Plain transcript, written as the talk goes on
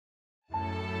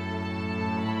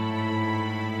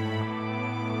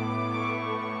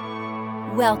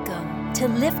Welcome to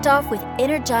Lift Off with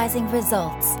Energizing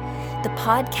Results, the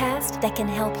podcast that can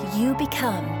help you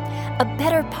become a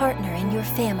better partner in your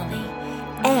family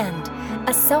and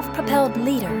a self-propelled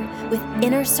leader with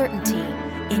inner certainty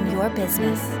in your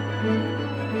business.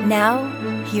 Now,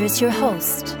 here's your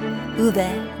host,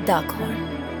 Uwe Daghorn.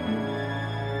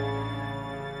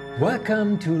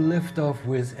 Welcome to Lift Off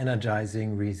with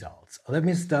Energizing Results. Let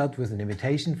me start with an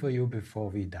invitation for you before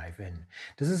we dive in.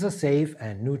 This is a safe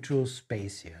and neutral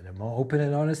space here. The more open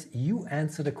and honest you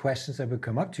answer the questions that will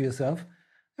come up to yourself,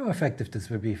 the more effective this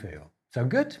will be for you. Sound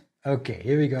good? Okay,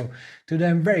 here we go. Today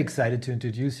I'm very excited to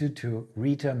introduce you to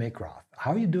Rita McGrath.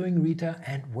 How are you doing, Rita?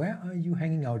 And where are you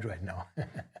hanging out right now?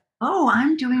 Oh,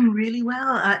 I'm doing really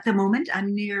well. At the moment,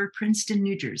 I'm near Princeton,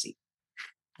 New Jersey.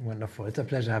 Wonderful. It's a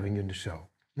pleasure having you in the show.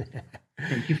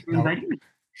 Thank you for inviting me.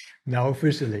 Now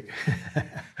officially.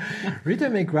 Rita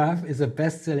McGrath is a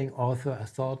best-selling author, a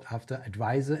sought-after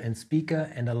advisor and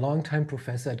speaker, and a longtime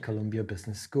professor at Columbia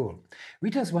Business School.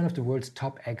 Rita is one of the world's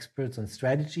top experts on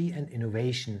strategy and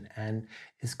innovation and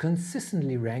is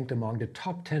consistently ranked among the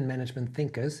top 10 management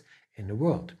thinkers in the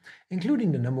world,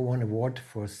 including the #1 award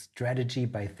for strategy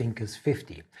by Thinkers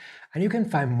 50. And you can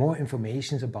find more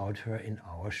information about her in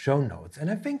our show notes.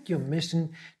 And I think your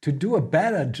mission to do a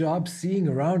better job seeing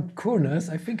around corners,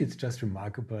 I think it's just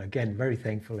remarkable. Again, very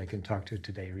thankful I can talk to you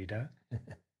today, Rita.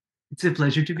 It's a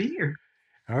pleasure to be here.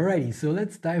 Alrighty, so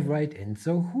let's dive right in.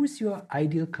 So who's your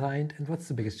ideal client and what's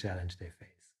the biggest challenge they face?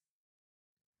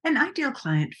 An ideal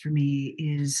client for me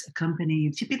is a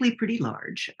company, typically pretty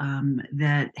large,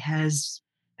 that has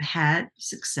had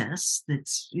success,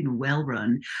 that's well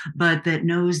run, but that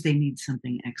knows they need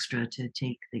something extra to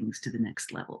take things to the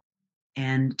next level.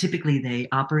 And typically they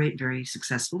operate very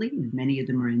successfully. Many of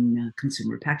them are in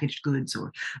consumer packaged goods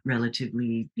or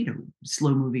relatively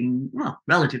slow moving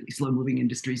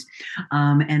industries.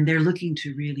 And they're looking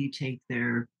to really take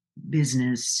their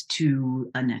business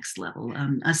to a next level.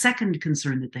 A second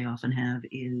concern that they often have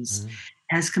is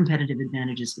as competitive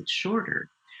advantages get shorter,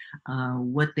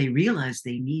 what they realize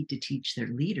they need to teach their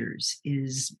leaders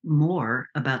is more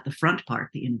about the front part,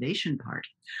 the innovation part,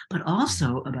 but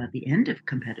also about the end of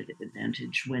competitive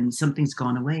advantage when something's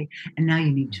gone away and now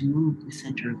you need to move the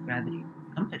center of gravity of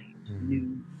the company to a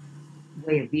new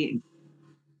way of being.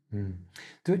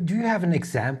 Do you have an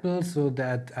example so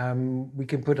that we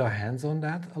can put our hands on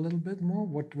that a little bit more?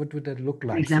 What would that look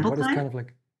like? Example so what is client? kind of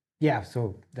like, yeah,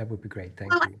 so that would be great.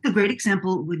 Thank Well, you. a great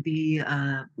example would be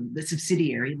the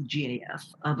subsidiary, the GAF,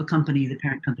 of a company, the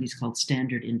parent company is called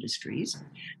Standard Industries.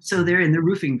 So they're in the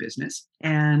roofing business.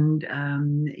 And,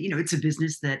 it's a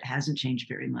business that hasn't changed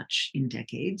very much in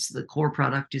decades. The core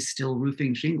product is still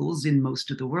roofing shingles in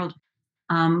most of the world.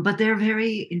 But they're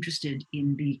very interested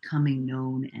in becoming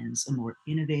known as a more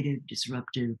innovative,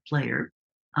 disruptive player.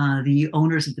 The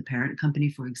owners of the parent company,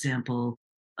 for example,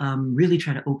 really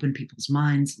try to open people's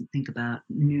minds and think about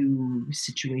new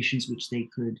situations which they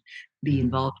could be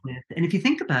involved with. And if you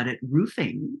think about it,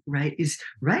 roofing, right, is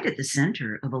right at the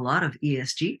center of a lot of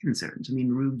ESG concerns. I mean,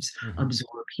 roofs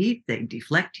absorb heat, they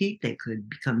deflect heat, they could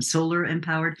become solar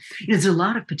empowered. There's a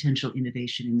lot of potential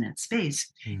innovation in that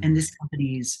space. And this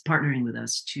company is partnering with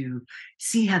us to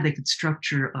see how they could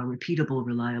structure a repeatable,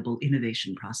 reliable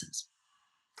innovation process.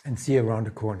 And see around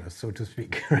the corner, so to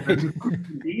speak, right?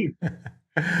 Indeed.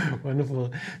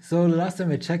 Wonderful. So the last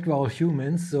time I checked, we're all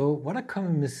humans. So what are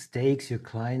common mistakes your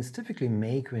clients typically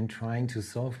make when trying to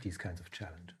solve these kinds of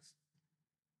challenges?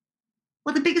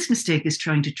 Well, the biggest mistake is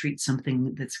trying to treat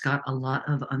something that's got a lot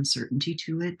of uncertainty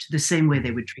to it the same way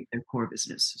they would treat their core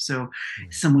business. So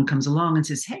someone comes along and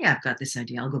says, hey, I've got this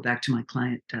idea. I'll go back to my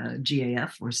client,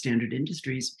 GAF or Standard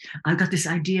Industries. I've got this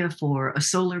idea for a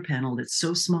solar panel that's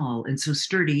so small and so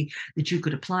sturdy that you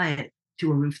could apply it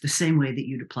to a roof the same way that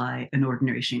you'd apply an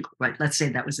ordinary shingle, right? Let's say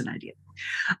that was an idea.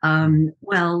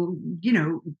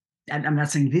 And I'm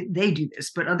not saying they do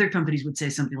this, but other companies would say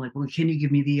something like, well, can you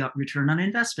give me the return on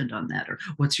investment on that? Or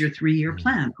what's your 3-year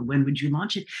plan? Or when would you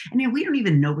launch it? And we don't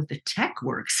even know what the tech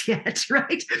works yet,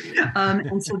 right?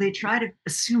 And so they try to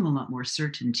assume a lot more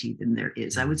certainty than there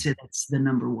is. I would say that's the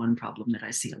 #1 problem that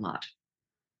I see a lot.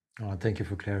 Oh, thank you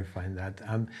for clarifying that.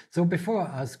 So before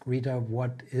I ask Rita,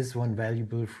 what is one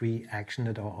valuable free action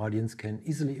that our audience can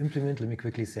easily implement? Let me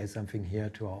quickly say something here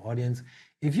to our audience.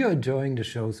 If you're enjoying the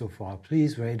show so far,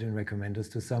 please rate and recommend us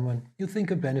to someone you think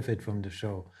could benefit from the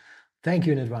show. Thank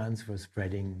you in advance for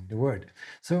spreading the word.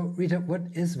 So Rita, what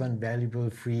is one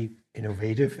valuable, free,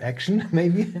 innovative action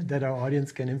maybe that our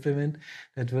audience can implement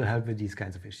that will help with these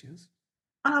kinds of issues?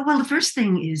 Well, the first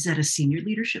thing is at a senior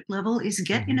leadership level is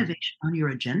get Hmm. innovation on your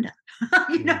agenda.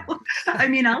 You know, Yeah. I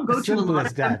mean, I'll go As to a simple lot of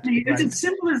as that, companies. It's right? as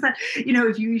simple as that. You know,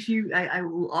 I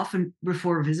will often,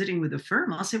 before visiting with a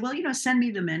firm, I'll say, well, send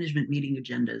me the management meeting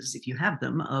agendas if you have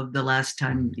them of the last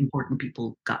time Mhm. important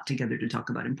people got together to talk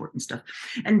about important stuff.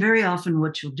 And very often,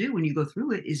 what you'll do when you go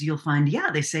through it is you'll find, yeah,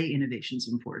 they say innovation's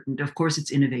important. Of course,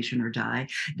 it's innovation or die.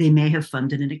 They may have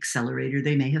funded an accelerator,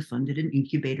 they may have funded an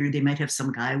incubator, they might have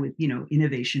some guy with,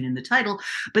 innovation in the title.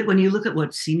 But when you look at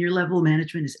what senior level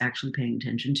management is actually paying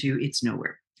attention to, it's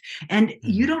nowhere. And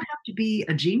you Mhm. don't have to be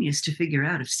a genius to figure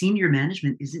out if senior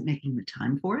management isn't making the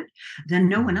time for it, then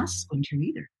no one else is Mhm. going to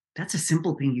either. That's a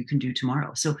simple thing you can do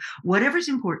tomorrow. So, whatever's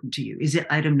important to you, is it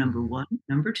item number Mhm. one,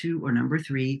 number two, or number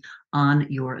three on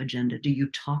your agenda? Do you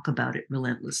talk about it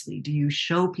relentlessly? Do you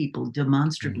show people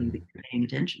demonstrably that Mhm. you're paying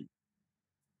attention?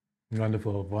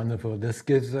 Wonderful, wonderful. This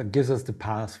gives us the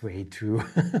pathway to,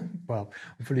 well,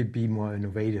 hopefully be more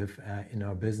innovative in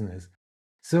our business.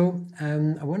 So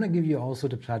I want to give you also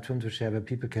the platform to share where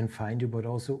people can find you, but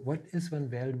also what is one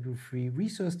valuable free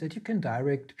resource that you can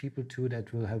direct people to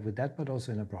that will help with that, but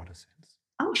also in a broader sense.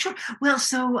 Oh, sure. Well,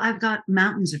 so I've got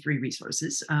mountains of free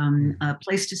resources. Mhm. A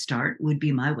place to start would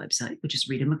be my website, which is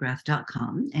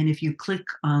ritamcgrath.com. And if you click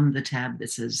on the tab that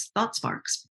says Thought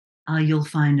Sparks, you'll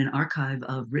find an archive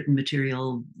of written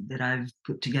material that I've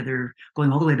put together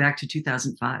going all the way back to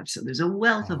 2005. So there's a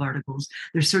wealth of Wow. articles.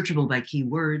 They're searchable by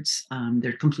keywords.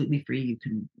 They're completely free. You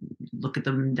can look at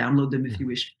them, download them if you Mhm.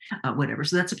 wish, whatever.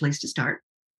 So that's a place to start.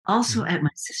 Also, Mhm. at my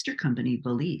sister company,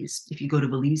 Valise, if you go to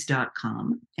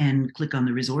valise.com and click on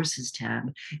the resources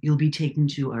tab, you'll be taken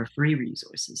to our free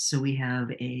resources. So we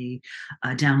have a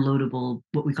downloadable,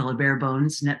 what we call a bare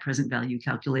bones net present value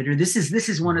calculator. This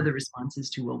is one of Mhm. the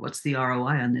responses to, well, what's the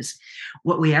ROI on this?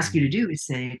 What we ask you to Mhm. do is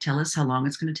say, tell us how long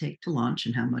it's going to take to launch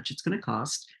and how much it's going to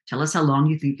cost. Tell us how long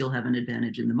you think you'll have an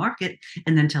advantage in the market,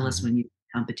 and then tell us Mhm. when you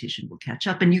competition will catch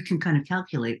up. And you can kind of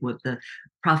calculate what the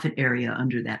profit area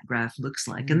under that graph looks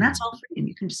like. And that's Mhm. all free. And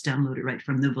you can just download it right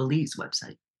from the Valise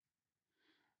website.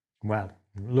 Well,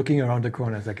 looking around the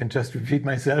corners, I can just repeat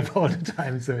myself all the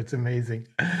time, so it's amazing.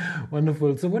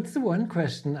 Wonderful. So, what's the one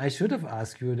question I should have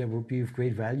asked you that would be of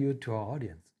great value to our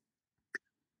audience?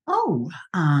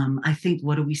 I think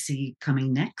what do we see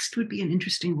coming next would be an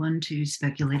interesting one to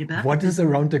speculate about What because is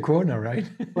around the corner, right?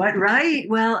 what right?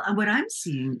 Well, what I'm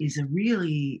seeing is a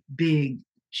really big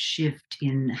shift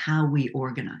in how we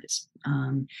organize.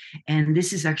 And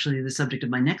this is actually the subject of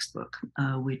my next book,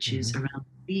 which is Mhm. around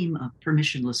the theme of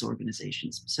permissionless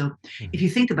organizations. So if Mhm. you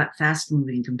think about fast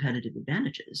moving competitive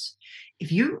advantages,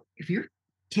 if you're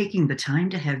taking the time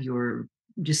to have your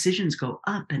decisions go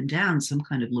up and down some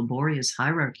kind of laborious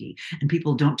hierarchy and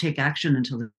people don't take action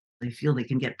until they feel they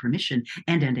can get permission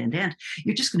and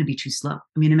you're just going to be too slow.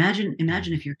 I mean, imagine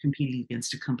Mhm. if you're competing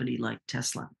against a company like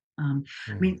Tesla. I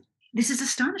Mhm. mean, this is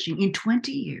astonishing. In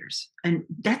 20 years, and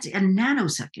that's a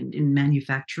nanosecond in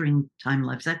manufacturing time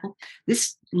life cycle,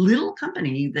 this little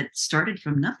company that started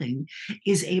from nothing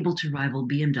is able to rival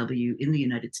BMW in the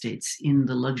United States in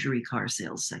the luxury car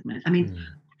sales segment. I mean, Mhm.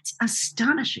 it's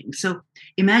astonishing. So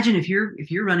imagine if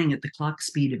you're running at the clock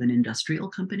speed of an industrial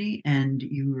company and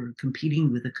you're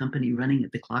competing with a company running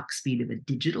at the clock speed of a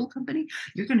digital company,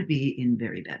 you're going to be in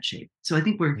very bad shape. So I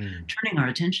think we're Mhm. turning our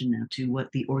attention now to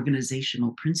what the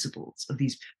organizational principles of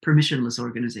these permissionless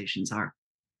organizations are.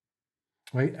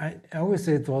 Well, I always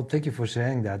say, well, thank you for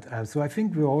sharing that. So I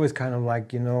think we're always kind of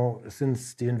like,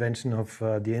 since the invention of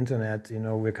the internet,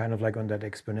 we're kind of like on that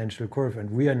exponential curve, and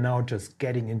we are now just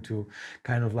getting into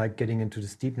the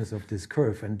steepness of this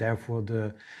curve, and therefore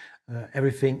the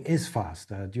everything is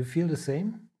faster. Do you feel the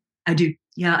same? I do.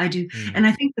 Yeah, I do. Mm. And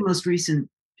I think the most recent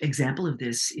example of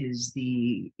this is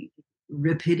the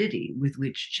rapidity with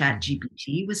which Mhm.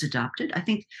 ChatGPT was adopted. I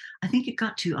think it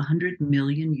got to 100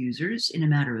 million users in a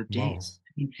matter of Wow. days.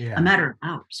 I mean, a Yeah. matter of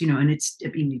hours, and I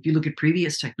mean, if you look at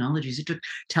previous technologies, it took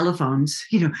telephones,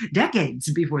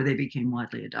 decades before they became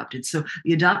widely adopted. So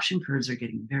the adoption curves are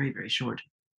getting very, very short.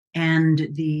 And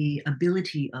the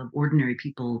ability of ordinary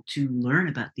people to learn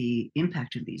about the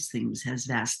impact of these things has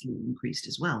vastly increased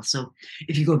as well. So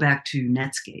if you go back to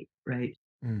Netscape, right?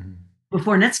 Mhm.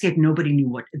 Before Netscape, notobody knew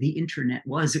what the internet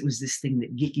was. It was this thing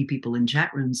that geeky people in chat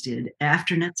rooms did.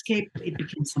 After Netscape, it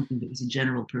became something that was a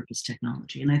general purpose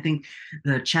technology. And I think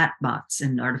the chat bots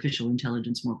and artificial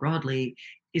intelligence more broadly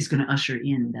is going to usher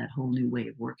in that whole new way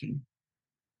of working.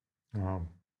 Wow.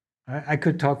 I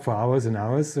could talk for hours and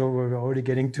hours, so we're already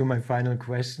getting to my final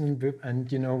question.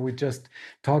 And we just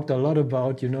talked a lot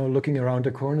about looking around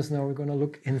the corners. Now we're going to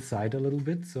look inside a little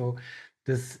bit. So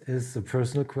This is a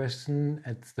personal question.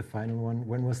 It's the final one.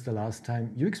 When was the last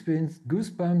time you experienced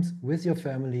goosebumps with your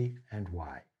family and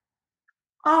why?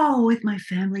 Oh, with my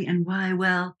family and why?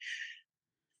 Well,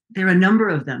 there are a number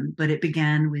of them, but it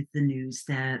began with the news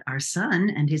that our son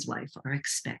and his wife are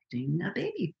expecting a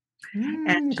baby.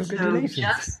 And so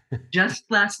Congratulations. just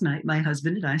last night, my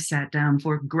husband and I sat down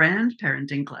for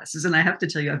grandparenting classes. And I have to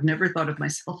tell you, I've never thought of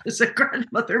myself as a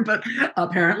grandmother, but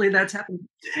apparently that's happened.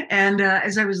 And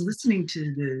as I was listening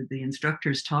to the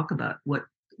instructors talk about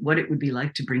what it would be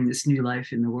like to bring this new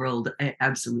life in the world, I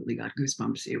absolutely got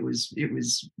goosebumps. It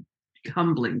was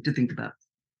humbling to think about.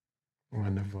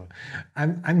 Wonderful.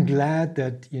 I'm glad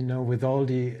that, with all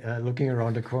the looking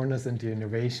around the corners and the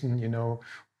innovation,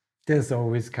 there's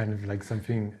always kind of like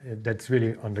something that's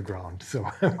really on the ground. So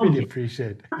I Oh, really yeah.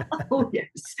 appreciate. Oh,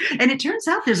 yes. And it turns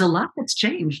out there's a lot that's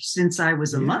changed since I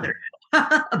was a Yeah. mother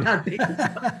about baby.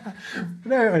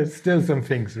 There are still some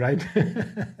things, right?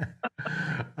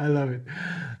 I love it.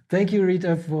 Thank you,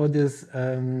 Rita, for this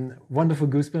wonderful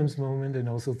goosebumps moment. And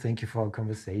also thank you for our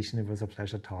conversation. It was a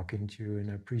pleasure talking to you. And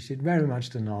I appreciate very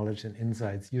much the knowledge and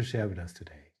insights you share with us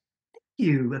today.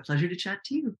 A pleasure to chat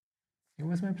to you. It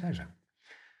was my pleasure.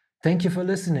 Thank you for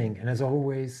listening. And as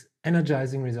always,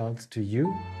 energizing results to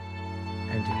you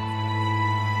and your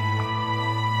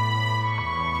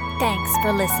Thanks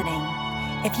for listening.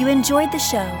 If you enjoyed the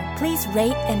show, please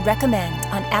rate and recommend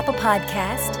on Apple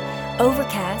Podcast,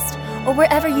 Overcast, or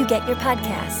wherever you get your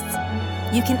podcasts.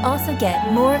 You can also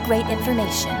get more great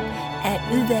information at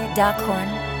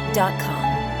uvedockhorn.com.